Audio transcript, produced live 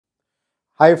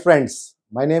Hi friends,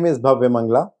 my name is Bhavya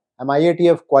Mangla. I'm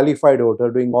IATF qualified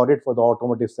auditor doing audit for the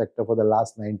automotive sector for the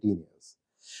last 19 years.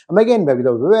 I'm again back with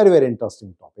a very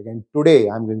interesting topic, and today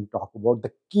I'm going to talk about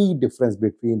the key difference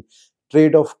between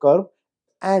trade-off curve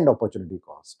and opportunity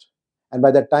cost. And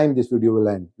by the time this video will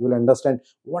end, you will understand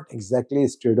what exactly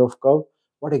is trade-off curve,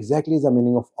 what exactly is the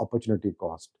meaning of opportunity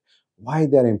cost, why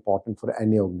they are important for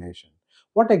any organization,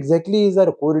 what exactly is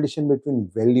the correlation between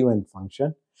value and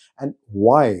function, and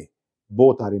why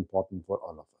both are important for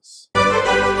all of us.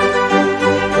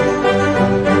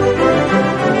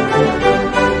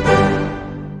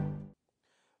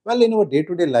 Well, in our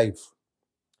day-to-day life,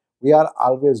 we are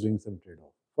always doing some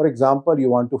trade-off. For example, you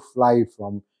want to fly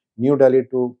from New Delhi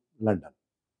to London.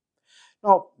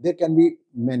 Now, there can be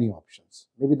many options.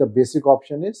 Maybe the basic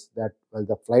option is that, well,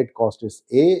 the flight cost is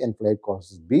A and flight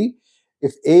cost is B.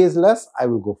 If A is less, I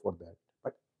will go for that.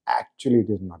 But actually, it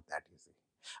is not that easy.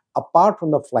 Apart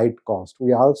from the flight cost,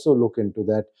 we also look into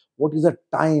that what is the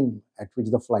time at which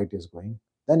the flight is going.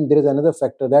 Then there is another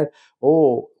factor that,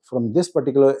 oh, from this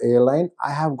particular airline,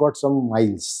 I have got some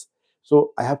miles.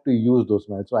 So I have to use those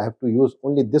miles. So I have to use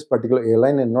only this particular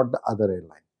airline and not the other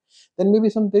airline. Then maybe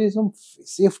there is some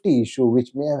safety issue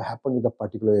which may have happened with a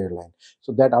particular airline.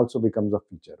 So that also becomes a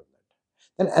feature of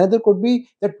that. Then another could be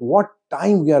that what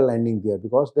time we are landing there,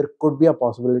 because there could be a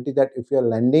possibility that if we are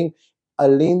landing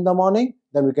early in the morning,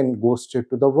 then we can go straight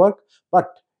to the work.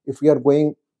 But if we are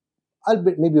going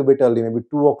maybe a bit early, maybe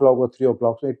 2 o'clock or 3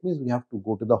 o'clock, so it means we have to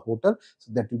go to the hotel,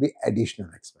 so that will be additional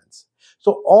expense.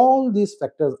 So all these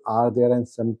factors are there, and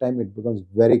sometimes it becomes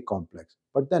very complex.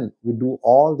 But then we do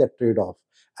all that trade-off,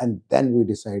 and then we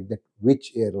decide that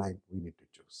which airline we need to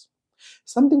choose.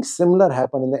 Something similar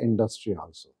happened in the industry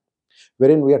also,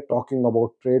 wherein we are talking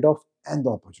about trade-off and the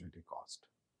opportunity cost.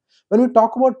 When we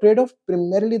talk about trade-off,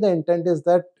 primarily the intent is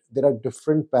that there are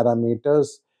different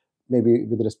parameters, maybe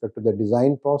with respect to the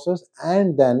design process,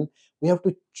 and then we have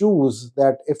to choose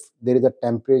that if there is a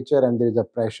temperature and there is a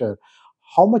pressure,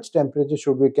 how much temperature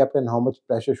should we keep and how much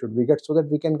pressure should we get, so that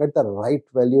we can get the right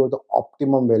value or the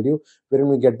optimum value wherein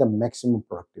we get the maximum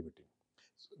productivity.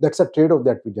 That's a trade-off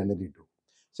that we generally do.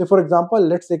 So for example,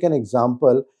 let's take an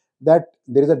example that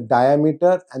there is a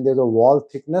diameter and there's a wall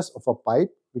thickness of a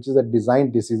pipe, which is a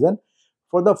design decision,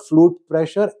 for the fluid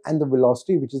pressure and the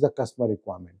velocity, which is the customer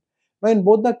requirement. Now, in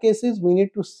both the cases, we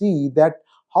need to see that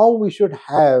how we should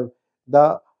have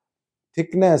the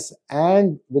thickness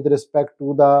and with respect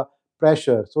to the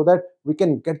pressure, so that we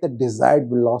can get the desired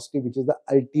velocity, which is the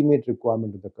ultimate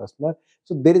requirement of the customer.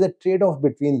 So there is a trade-off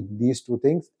between these two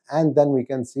things, and then we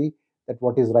can see that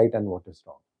what is right and what is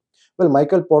wrong. Well,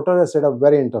 Michael Porter has said a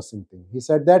very interesting thing. He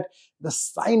said that the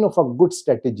sign of a good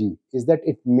strategy is that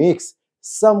it makes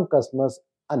some customers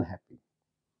unhappy.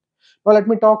 Now, let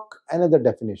me talk another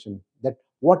definition, that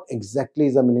what exactly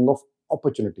is the meaning of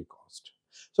opportunity cost.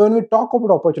 So when we talk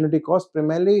about opportunity cost,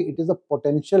 primarily it is a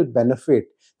potential benefit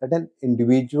that an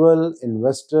individual,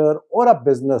 investor, or a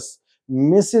business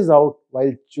misses out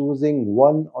while choosing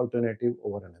one alternative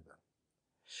over another.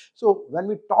 So when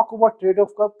we talk about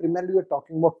trade-off curve, primarily we're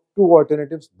talking about two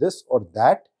alternatives, this or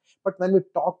that. But when we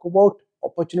talk about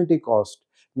opportunity cost,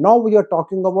 now we are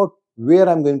talking about where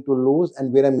I'm going to lose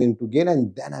and where I'm going to gain,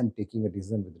 and then I'm taking a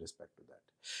decision with respect to that.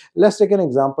 Let's take an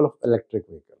example of electric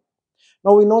vehicle.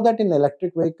 Now we know that in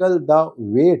electric vehicle, the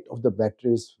weight of the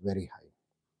battery is very high.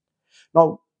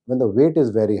 Now, when the weight is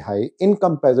very high in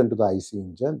comparison to the IC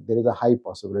engine, there is a high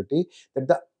possibility that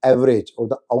the average or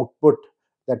the output,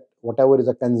 that whatever is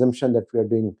the consumption that we are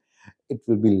doing, it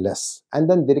will be less. And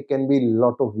then there can be a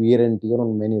lot of wear and tear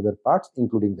on many other parts,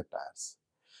 including the tires.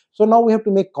 So now we have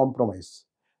to make compromise.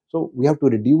 So we have to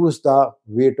reduce the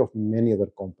weight of many other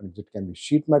components. It can be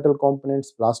sheet metal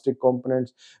components, plastic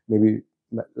components, maybe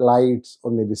lights,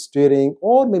 or maybe steering,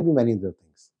 or maybe many other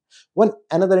things. One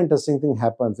another interesting thing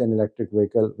happens in electric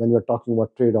vehicle when we are talking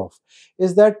about trade-off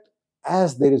is that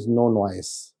as there is no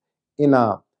noise in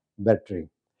a battery,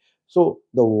 so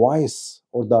the voice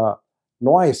or the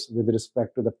noise with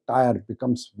respect to the tire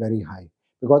becomes very high,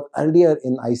 because earlier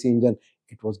in IC engine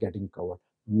it was getting covered.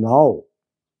 Now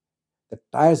the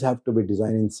tires have to be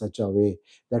designed in such a way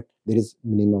that there is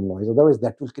minimum noise. Otherwise,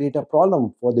 that will create a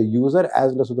problem for the user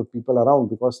as well as the people around,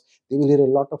 because they will hear a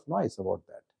lot of noise about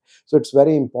that. So it's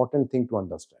very important thing to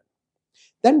understand.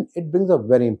 Then it brings a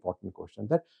very important question,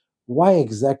 that why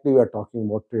exactly we are talking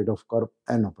about trade-off curve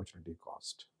and opportunity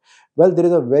cost. Well, there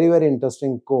is a very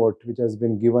interesting quote which has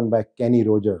been given by Kenny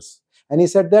Rogers, and he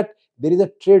said that there is a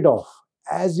trade-off.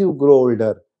 As you grow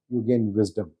older, you gain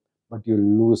wisdom, but you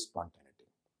lose spontaneity.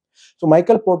 So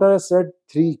Michael Porter has said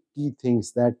three key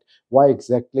things that why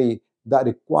exactly the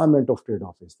requirement of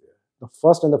trade-off is there. The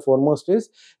first and the foremost is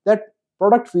that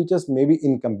product features may be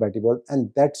incompatible,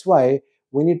 and that's why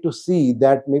we need to see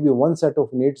that maybe one set of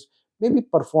needs may be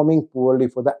performing poorly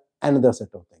for the another set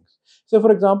of things. So,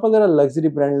 for example, there are luxury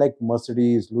brands like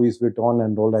Mercedes, Louis Vuitton,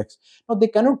 and Rolex. Now, they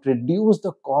cannot reduce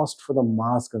the cost for the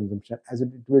mass consumption, as it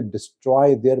will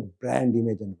destroy their brand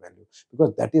image and value,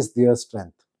 because that is their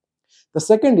strength. The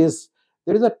second is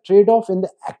there is a trade-off in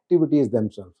the activities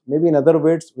themselves. Maybe in other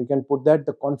words, we can put that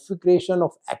the configuration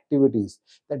of activities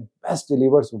that best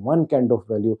delivers one kind of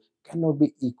value cannot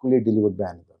be equally delivered by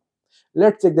another.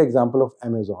 Let's take the example of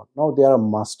Amazon. Now they are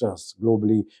masters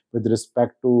globally with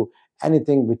respect to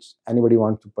anything which anybody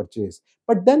wants to purchase.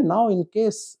 But then now in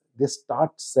case they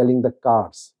start selling the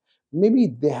cars, maybe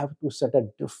they have to set a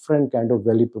different kind of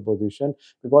value proposition,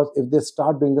 because if they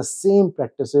start doing the same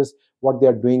practices what they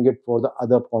are doing it for the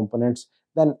other components,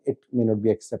 then it may not be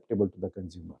acceptable to the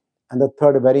consumer. And the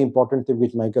third very important thing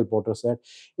which Michael Porter said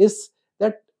is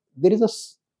that there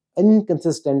is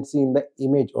inconsistency in the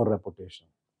image or reputation.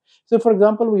 So, for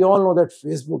example, we all know that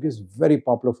Facebook is very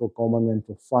popular for common men,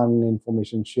 for fun,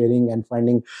 information sharing, and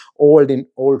finding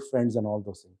old friends and all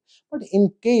those things. But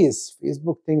in case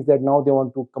Facebook thinks that now they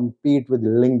want to compete with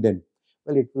LinkedIn,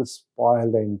 well, it will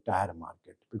spoil the entire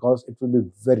market, because it will be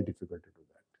very difficult to do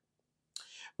that.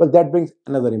 Well, that brings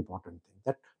another important thing,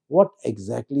 that what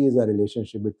exactly is the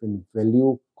relationship between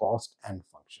value, cost, and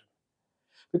function?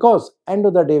 Because end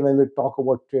of the day, when we talk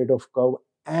about trade-off curve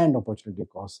and opportunity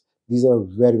cost, these are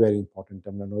very, very important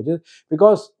terminologies,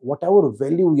 because whatever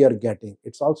value we are getting,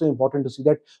 it's also important to see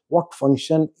that what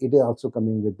function it is also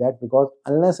coming with that, because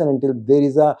unless and until there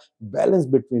is a balance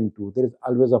between two, there is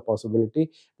always a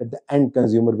possibility that the end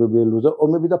consumer will be a loser, or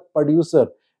maybe the producer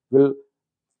will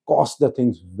cost the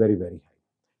things very, very high.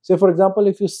 So, for example,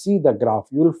 if you see the graph,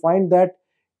 you will find that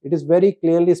it is very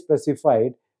clearly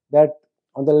specified that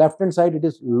on the left hand side, it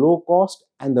is low cost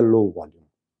and the low volume.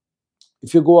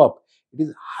 If you go up, it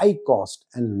is high cost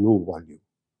and low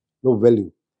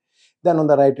value. Then on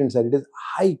the right hand side, it is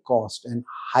high cost and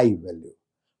high value.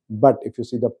 But if you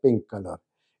see the pink color,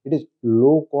 it is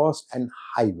low cost and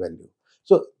high value.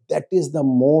 So that is the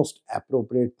most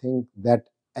appropriate thing that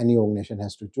any organization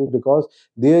has to choose, because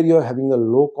there you are having the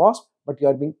low cost, but you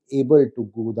are being able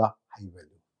to go the high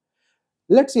value.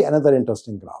 Let's see another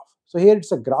interesting graph. So here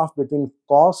it's a graph between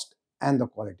cost and the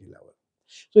quality level.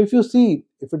 So if you see,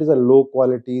 if it is a low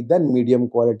quality, then medium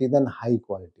quality, then high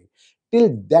quality,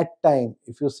 till that time,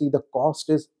 if you see, the cost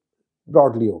is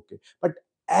broadly okay. But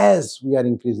as we are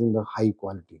increasing the high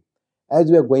quality,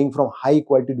 as we are going from high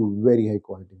quality to very high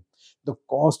quality, the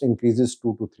cost increases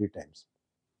 2 to 3 times.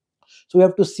 So we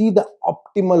have to see the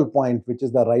optimal point, which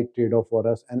is the right trade-off for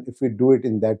us. And if we do it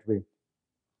in that way,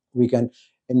 we can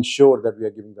ensure that we are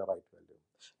giving the right value.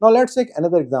 Now let's take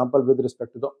another example with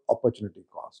respect to the opportunity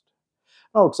cost.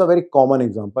 Now it's a very common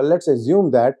example. Let's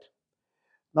assume that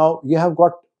now you have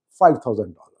got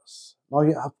 $5,000. Now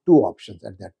you have two options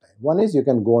at that time. One is you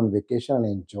can go on vacation and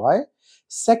enjoy.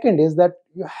 Second is that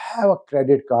you have a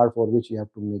credit card for which you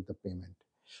have to make the payment.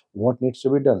 What needs to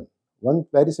be done? One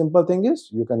very simple thing is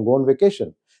you can go on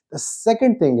vacation. The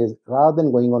second thing is, rather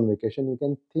than going on vacation, you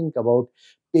can think about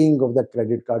paying off the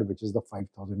credit card, which is the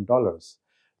 $5,000.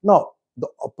 Now, the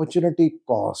opportunity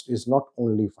cost is not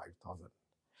only 5,000.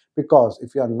 Because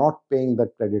if you are not paying the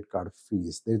credit card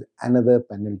fees, there is another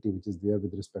penalty which is there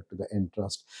with respect to the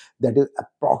interest, that is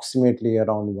approximately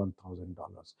around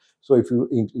 $1,000. So if you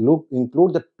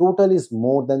include, the total is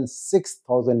more than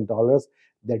 $6,000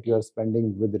 that you are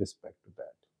spending with respect to that.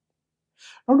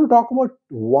 Now to talk about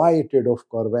why trade-off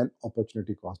curve and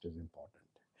opportunity cost is important.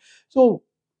 So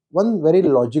one very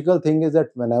logical thing is that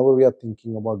whenever we are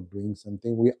thinking about doing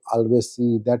something, we always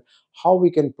see that how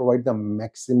we can provide the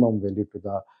maximum value to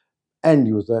the end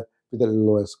user with the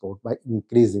lowest cost by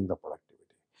increasing the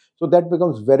productivity. So that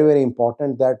becomes very, very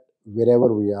important, that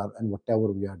wherever we are and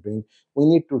whatever we are doing, we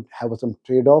need to have some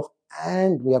trade-off,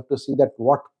 and we have to see that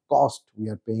what cost we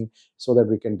are paying, so that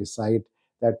we can decide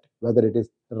that whether it is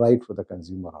right for the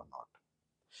consumer or not.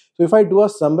 So if I do a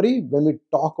summary, when we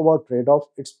talk about trade-off,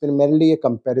 it's primarily a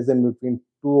comparison between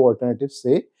two alternatives,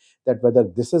 say that whether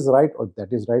this is right or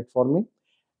that is right for me.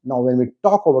 Now, when we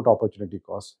talk about opportunity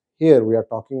cost, here we are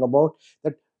talking about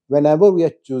that whenever we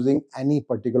are choosing any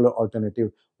particular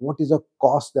alternative, what is the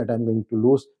cost that I'm going to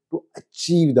lose to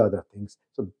achieve the other things?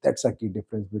 So that's a key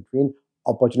difference between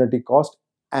opportunity cost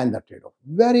and the trade-off.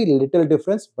 Very little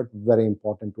difference, but very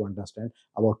important to understand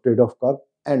about trade-off curve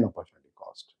and opportunity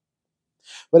cost.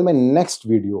 Well, my next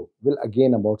video will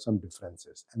again about some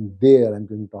differences, and there I'm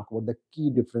going to talk about the key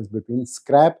difference between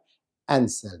scrap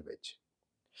and salvage.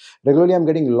 Regularly, I'm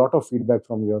getting a lot of feedback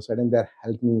from your side, and they're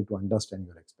helping me to understand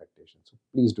your expectations. So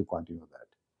please do continue that.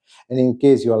 And in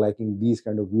case you are liking these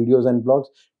kind of videos and blogs,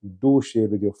 do share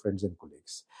with your friends and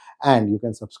colleagues. And you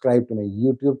can subscribe to my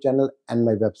YouTube channel and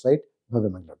my website,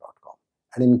 bhavyamangla.com.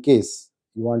 And in case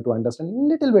you want to understand a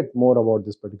little bit more about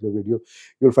this particular video,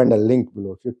 you'll find a link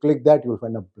below. If you click that, you'll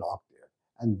find a blog there.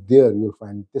 And there you'll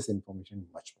find this information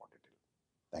much more detailed.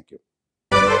 Thank you.